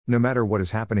No matter what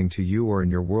is happening to you or in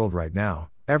your world right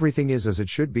now, everything is as it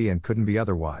should be and couldn't be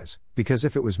otherwise, because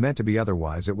if it was meant to be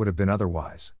otherwise, it would have been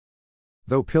otherwise.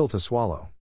 Though pill to swallow.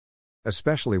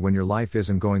 Especially when your life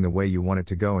isn't going the way you want it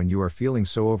to go and you are feeling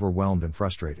so overwhelmed and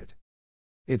frustrated.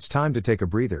 It's time to take a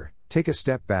breather, take a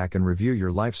step back and review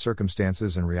your life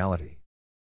circumstances and reality.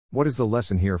 What is the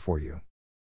lesson here for you?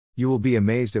 You will be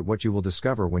amazed at what you will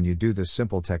discover when you do this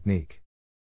simple technique.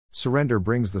 Surrender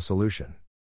brings the solution.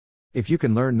 If you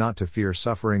can learn not to fear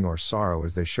suffering or sorrow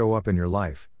as they show up in your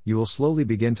life, you will slowly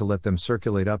begin to let them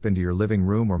circulate up into your living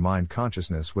room or mind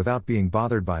consciousness without being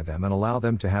bothered by them and allow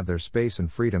them to have their space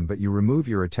and freedom, but you remove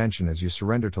your attention as you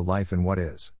surrender to life and what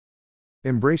is.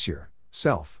 Embrace your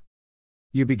self.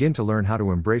 You begin to learn how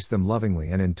to embrace them lovingly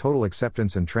and in total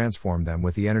acceptance and transform them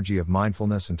with the energy of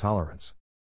mindfulness and tolerance.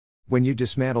 When you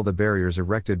dismantle the barriers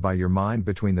erected by your mind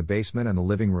between the basement and the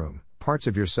living room, parts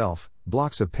of yourself,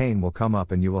 blocks of pain will come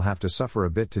up and you will have to suffer a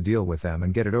bit to deal with them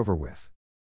and get it over with.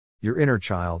 Your inner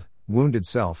child, wounded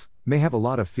self, may have a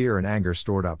lot of fear and anger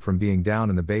stored up from being down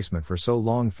in the basement for so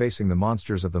long, facing the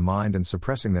monsters of the mind and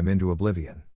suppressing them into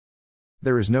oblivion.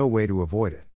 There is no way to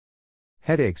avoid it.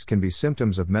 Headaches can be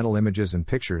symptoms of mental images and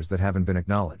pictures that haven't been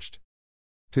acknowledged.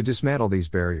 To dismantle these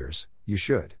barriers, you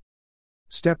should.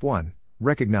 Step 1.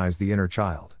 Recognize the inner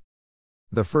child.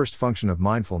 The first function of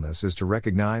mindfulness is to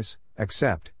recognize,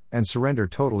 accept, and surrender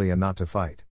totally and not to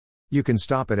fight. You can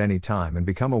stop at any time and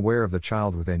become aware of the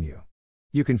child within you.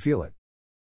 You can feel it.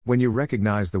 When you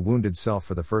recognize the wounded self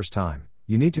for the first time,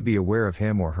 you need to be aware of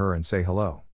him or her and say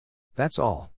hello. That's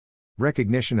all.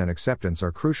 Recognition and acceptance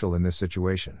are crucial in this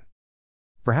situation.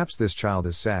 Perhaps this child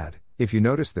is sad. If you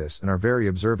notice this and are very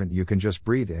observant, you can just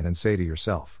breathe in and say to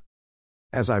yourself,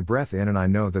 as I breath in and I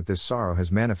know that this sorrow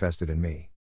has manifested in me.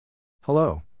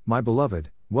 Hello, my beloved,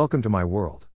 welcome to my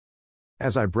world.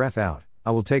 As I breath out,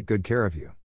 I will take good care of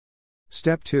you.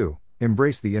 Step 2.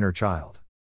 Embrace the inner child.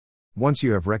 Once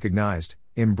you have recognized,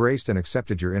 embraced and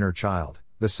accepted your inner child,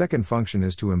 the second function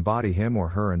is to embody him or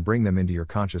her and bring them into your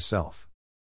conscious self.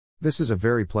 This is a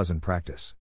very pleasant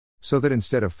practice. So that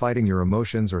instead of fighting your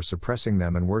emotions or suppressing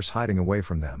them and worse hiding away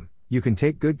from them, you can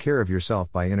take good care of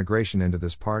yourself by integration into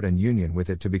this part and union with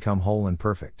it to become whole and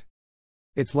perfect.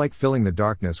 It's like filling the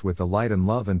darkness with the light and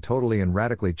love and totally and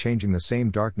radically changing the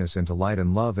same darkness into light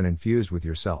and love and infused with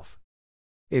yourself.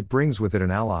 It brings with it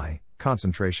an ally,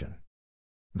 concentration.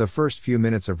 The first few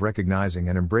minutes of recognizing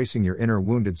and embracing your inner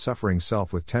wounded suffering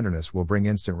self with tenderness will bring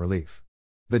instant relief.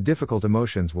 The difficult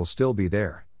emotions will still be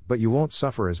there, but you won't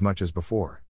suffer as much as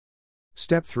before.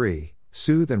 Step 3.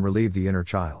 Soothe and relieve the inner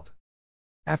child.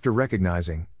 After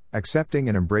recognizing, accepting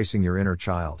and embracing your inner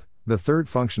child, the third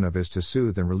function of is to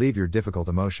soothe and relieve your difficult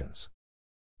emotions.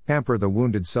 Pamper the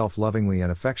wounded self lovingly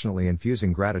and affectionately,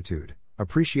 infusing gratitude,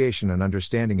 appreciation and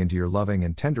understanding into your loving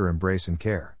and tender embrace and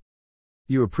care.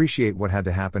 You appreciate what had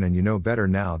to happen and you know better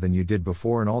now than you did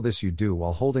before, and all this you do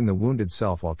while holding the wounded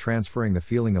self while transferring the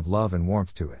feeling of love and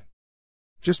warmth to it.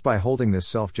 Just by holding this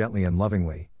self gently and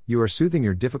lovingly, you are soothing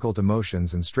your difficult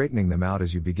emotions and straightening them out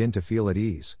as you begin to feel at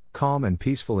ease, calm and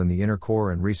peaceful in the inner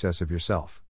core and recess of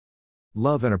yourself.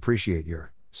 Love and appreciate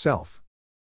your self.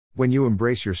 When you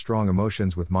embrace your strong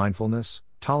emotions with mindfulness,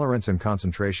 tolerance and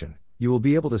concentration, you will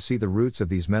be able to see the roots of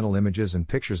these mental images and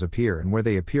pictures appear and where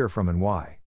they appear from and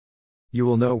why. You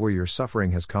will know where your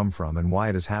suffering has come from and why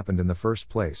it has happened in the first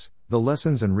place, the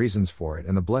lessons and reasons for it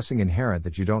and the blessing inherent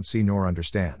that you don't see nor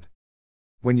understand.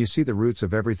 When you see the roots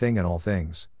of everything and all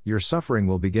things, your suffering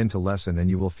will begin to lessen and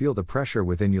you will feel the pressure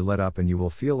within you let up and you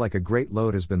will feel like a great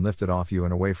load has been lifted off you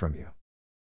and away from you.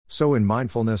 So in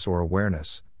mindfulness or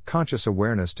awareness, conscious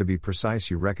awareness to be precise,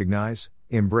 you recognize,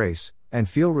 embrace, and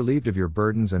feel relieved of your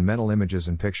burdens and mental images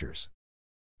and pictures.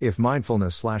 If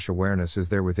mindfulness/awareness is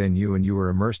there within you and you are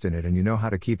immersed in it and you know how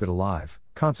to keep it alive,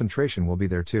 concentration will be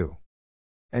there too.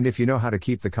 And if you know how to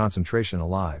keep the concentration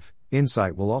alive,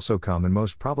 insight will also come and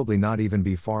most probably not even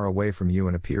be far away from you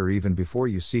and appear even before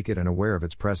you seek it and aware of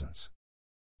its presence.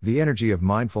 The energy of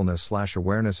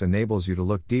mindfulness/awareness enables you to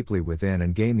look deeply within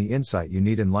and gain the insight you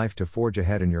need in life to forge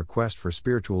ahead in your quest for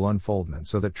spiritual unfoldment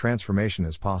so that transformation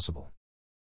is possible.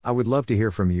 I would love to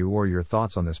hear from you or your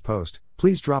thoughts on this post.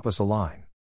 Please drop us a line.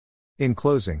 In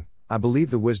closing, I believe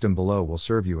the wisdom below will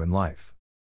serve you in life.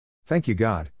 Thank you,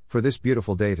 God, for this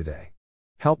beautiful day today.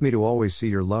 Help me to always see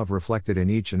your love reflected in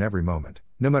each and every moment,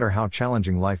 no matter how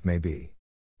challenging life may be.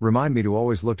 Remind me to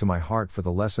always look to my heart for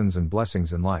the lessons and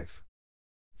blessings in life.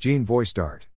 Gene Voice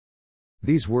Dart.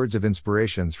 These words of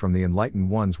inspirations from the enlightened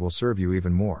ones will serve you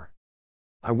even more.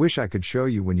 I wish I could show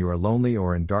you when you are lonely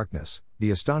or in darkness,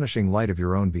 the astonishing light of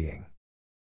your own being.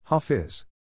 Hafiz.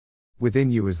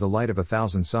 Within you is the light of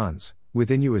 1,000 suns,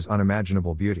 within you is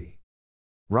unimaginable beauty.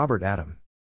 Robert Adam.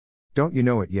 Don't you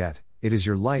know it yet? It is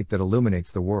your light that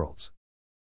illuminates the worlds.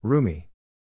 Rumi.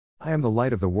 I am the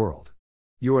light of the world.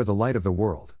 You are the light of the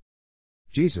world.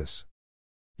 Jesus.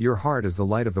 Your heart is the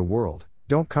light of the world,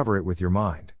 don't cover it with your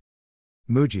mind.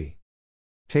 Muji.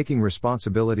 Taking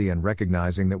responsibility and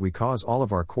recognizing that we cause all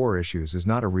of our core issues is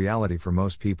not a reality for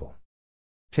most people.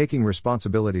 Taking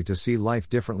responsibility to see life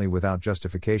differently without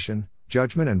justification,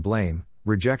 judgment and blame,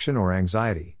 rejection or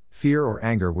anxiety, fear or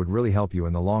anger would really help you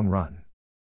in the long run.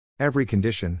 Every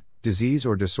condition, disease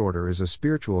or disorder is a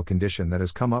spiritual condition that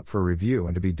has come up for review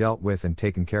and to be dealt with and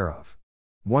taken care of.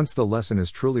 Once the lesson is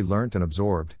truly learnt and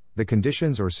absorbed, the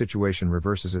conditions or situation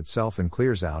reverses itself and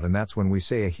clears out, and that's when we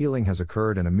say a healing has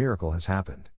occurred and a miracle has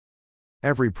happened.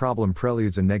 Every problem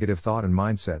preludes a negative thought and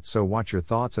mindset, so watch your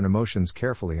thoughts and emotions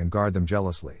carefully and guard them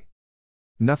jealously.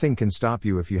 Nothing can stop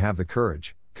you if you have the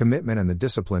courage, commitment and the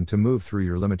discipline to move through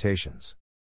your limitations.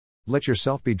 Let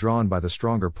yourself be drawn by the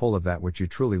stronger pull of that which you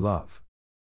truly love.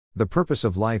 The purpose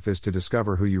of life is to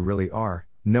discover who you really are,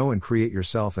 know and create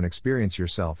yourself and experience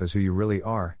yourself as who you really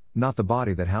are, not the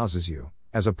body that houses you,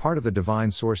 as a part of the divine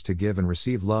source to give and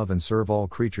receive love and serve all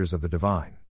creatures of the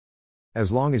divine.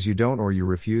 As long as you don't or you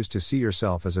refuse to see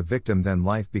yourself as a victim, then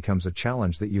life becomes a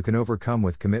challenge that you can overcome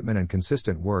with commitment and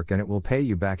consistent work, and it will pay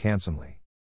you back handsomely.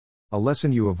 A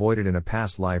lesson you avoided in a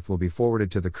past life will be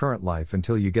forwarded to the current life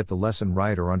until you get the lesson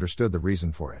right or understood the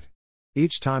reason for it.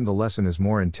 Each time the lesson is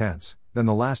more intense than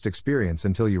the last experience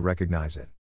until you recognize it.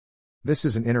 This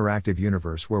is an interactive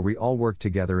universe where we all work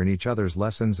together in each other's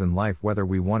lessons in life, whether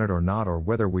we want it or not, or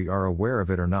whether we are aware of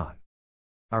it or not.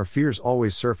 Our fears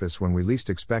always surface when we least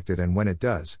expect it, and when it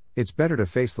does, it's better to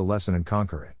face the lesson and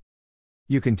conquer it.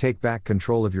 You can take back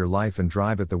control of your life and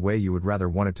drive it the way you would rather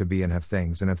want it to be, and have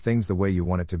things the way you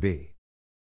want it to be.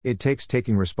 It takes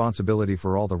taking responsibility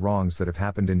for all the wrongs that have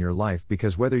happened in your life,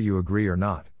 because whether you agree or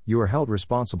not, you are held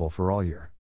responsible for all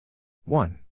your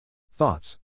 1.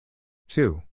 Thoughts.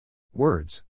 2.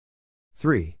 Words.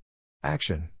 3.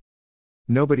 Action.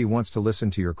 Nobody wants to listen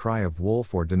to your cry of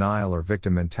wolf or denial or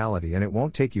victim mentality, and it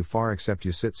won't take you far except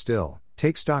you sit still,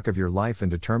 take stock of your life and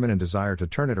determine and desire to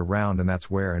turn it around, and that's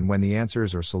where and when the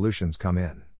answers or solutions come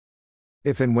in.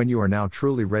 If and when you are now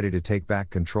truly ready to take back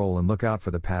control and look out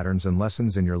for the patterns and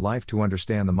lessons in your life to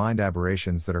understand the mind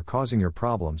aberrations that are causing your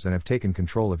problems and have taken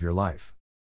control of your life.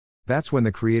 That's when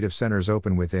the creative centers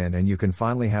open within, and you can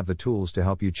finally have the tools to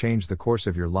help you change the course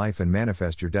of your life and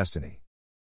manifest your destiny.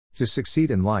 To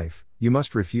succeed in life, you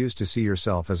must refuse to see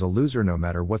yourself as a loser no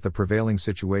matter what the prevailing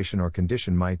situation or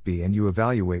condition might be, and you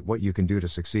evaluate what you can do to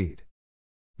succeed.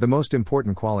 The most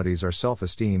important qualities are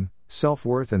self-esteem,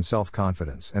 self-worth and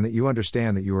self-confidence, and that you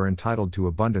understand that you are entitled to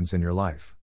abundance in your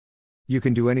life. You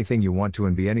can do anything you want to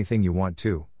and be anything you want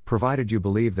to, provided you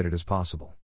believe that it is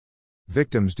possible.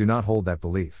 Victims do not hold that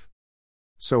belief.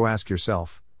 So ask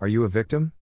yourself, are you a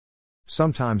victim?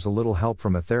 Sometimes a little help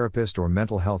from a therapist or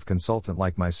mental health consultant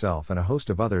like myself and a host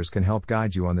of others can help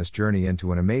guide you on this journey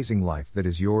into an amazing life that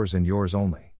is yours and yours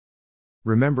only.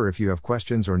 Remember, if you have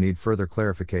questions or need further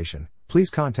clarification, please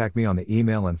contact me on the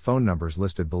email and phone numbers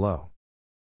listed below.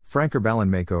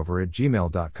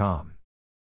 frankerballenmakeover@gmail.com.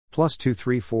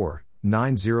 +234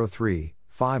 903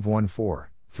 514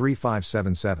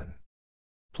 3577.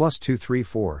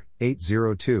 +234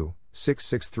 802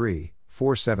 663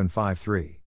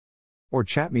 4753. Or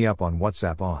chat me up on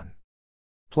WhatsApp on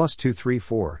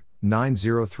 +234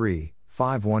 903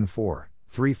 514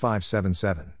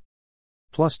 3577.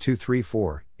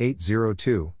 +234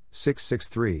 802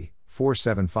 663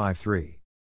 4753.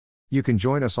 You can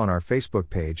join us on our Facebook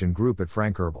page and group at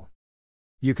Frank Herbal.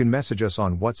 You can message us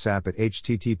on WhatsApp at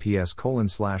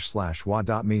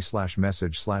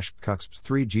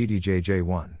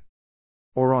https://wa.me/message/cuxps3gdjj1.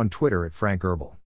 Or on Twitter at Frank Herbal.